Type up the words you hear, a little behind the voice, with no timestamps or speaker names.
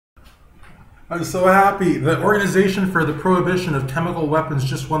I'm so happy. The Organization for the Prohibition of Chemical Weapons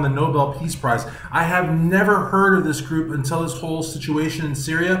just won the Nobel Peace Prize. I have never heard of this group until this whole situation in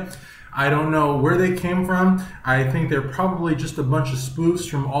Syria. I don't know where they came from. I think they're probably just a bunch of spoofs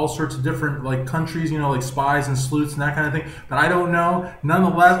from all sorts of different like countries, you know, like spies and sleuths and that kind of thing. But I don't know.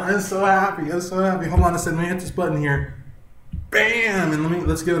 Nonetheless, I'm so happy. I'm so happy. Hold on a second. Let me hit this button here. Bam! And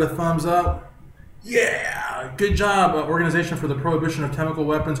let's give it a thumbs up. Yeah! Good job, Organization for the Prohibition of Chemical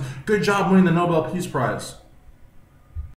Weapons. Good job winning the Nobel Peace Prize.